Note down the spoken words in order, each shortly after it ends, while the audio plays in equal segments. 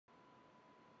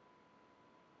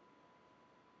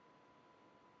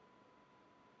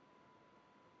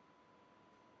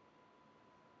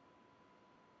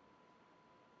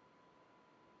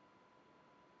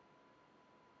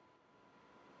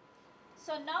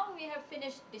So now we have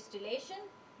finished distillation.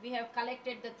 We have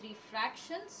collected the 3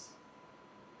 fractions.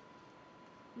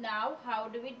 Now how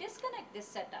do we disconnect this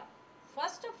setup?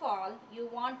 First of all, you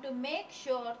want to make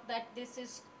sure that this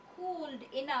is cooled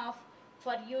enough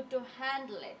for you to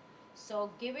handle it. So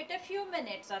give it a few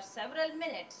minutes or several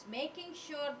minutes, making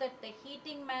sure that the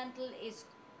heating mantle is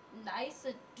nice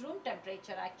at room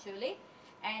temperature actually,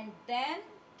 and then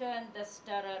turn the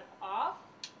stirrer off.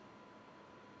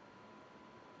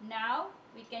 Now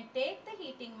we can take the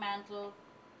heating mantle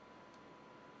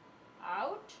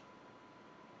out.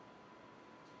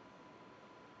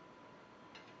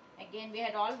 Again, we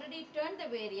had already turned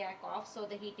the variac off, so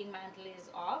the heating mantle is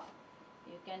off.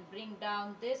 You can bring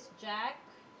down this jack.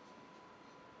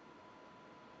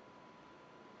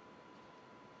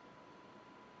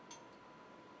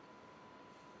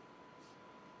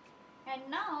 And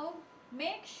now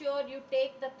make sure you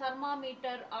take the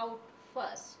thermometer out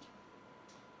first.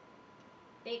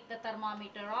 Take the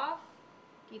thermometer off,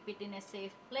 keep it in a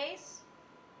safe place.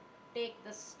 Take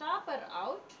the stopper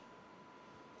out.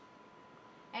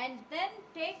 And then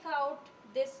take out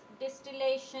this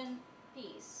distillation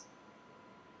piece.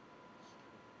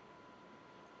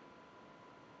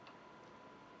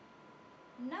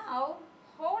 Now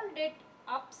hold it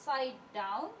upside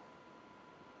down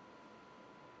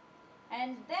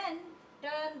and then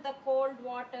turn the cold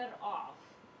water off.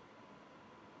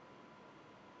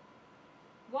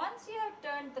 Once you have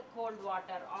turned the cold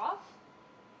water off,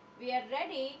 we are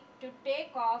ready to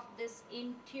take off this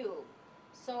in tube.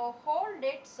 So hold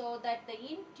it so that the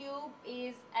in tube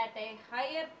is at a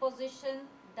higher position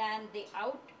than the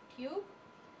out tube,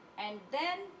 and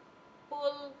then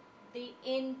pull the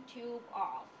in tube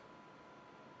off.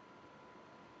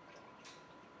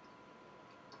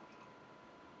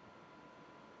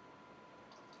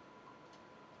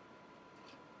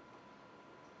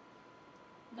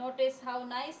 Notice how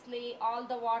nicely all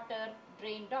the water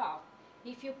drained off.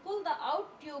 If you pull the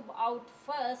out tube out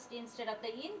first instead of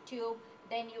the in tube,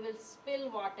 then you will spill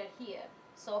water here.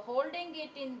 So holding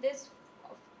it in this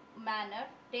manner,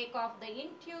 take off the in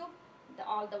tube,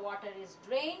 all the water is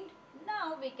drained.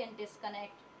 Now we can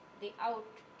disconnect the out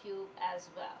tube as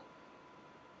well.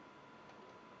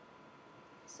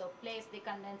 So place the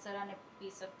condenser on a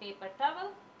piece of paper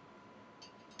towel.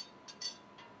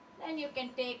 Then you can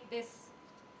take this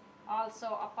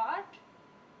also apart.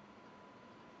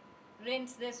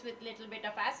 Rinse this with little bit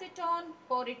of acetone,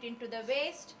 pour it into the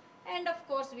waste, and of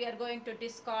course we are going to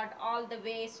discard all the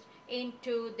waste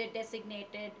into the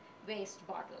designated waste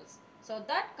bottles. So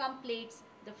that completes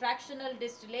the fractional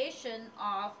distillation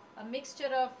of a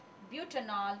mixture of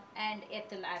butanol and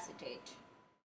ethyl acetate.